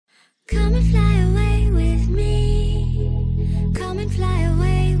Come and fly away with me. Come and fly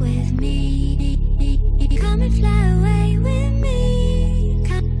away with me. Come and fly away with me.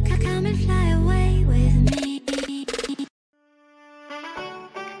 Come and fly away with me.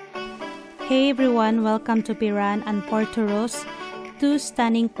 Hey everyone, welcome to Piran and Portoroz, two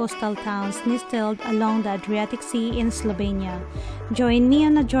stunning coastal towns nestled along the Adriatic Sea in Slovenia. Join me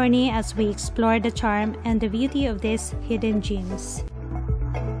on a journey as we explore the charm and the beauty of these hidden gems.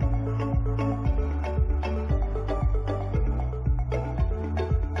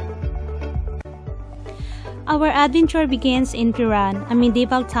 Our adventure begins in Piran, a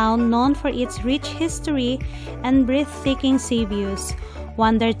medieval town known for its rich history and breathtaking sea views.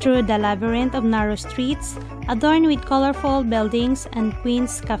 Wander through the labyrinth of narrow streets, adorned with colorful buildings and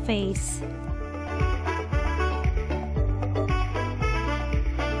quaint cafes.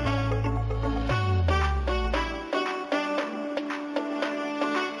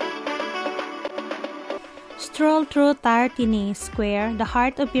 Stroll through Tartini Square, the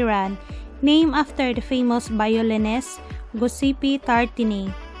heart of Piran, named after the famous violinist Giuseppe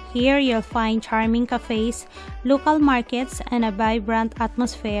Tartini. Here you'll find charming cafes, local markets, and a vibrant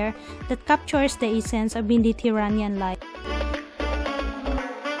atmosphere that captures the essence of Mediterranean life.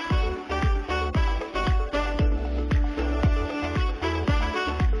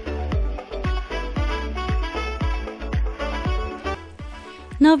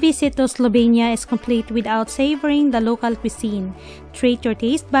 No visit to Slovenia is complete without savoring the local cuisine. Treat your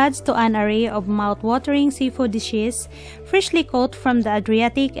taste buds to an array of mouth-watering seafood dishes, freshly caught from the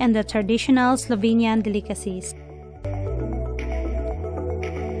Adriatic and the traditional Slovenian delicacies.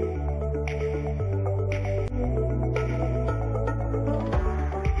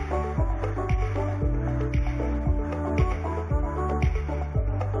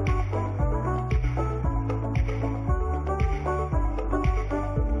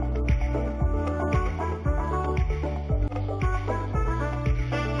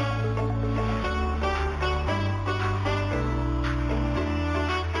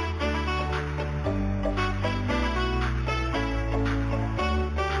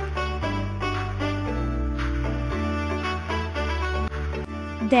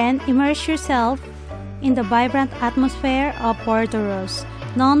 Then immerse yourself in the vibrant atmosphere of Portoroz,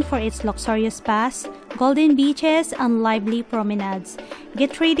 known for its luxurious spas, golden beaches, and lively promenades.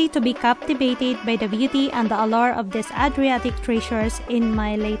 Get ready to be captivated by the beauty and the allure of these Adriatic treasures in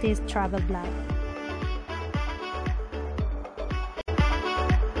my latest travel blog.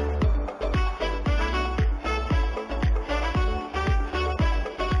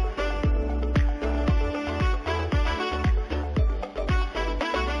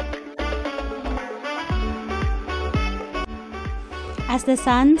 As the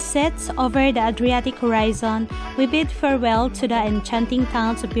sun sets over the Adriatic horizon, we bid farewell to the enchanting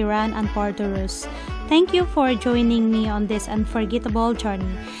towns of Piran and Portoroz. Thank you for joining me on this unforgettable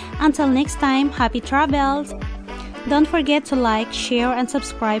journey. Until next time, happy travels! Don't forget to like, share, and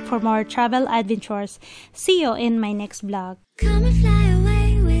subscribe for more travel adventures. See you in my next vlog. Come and fly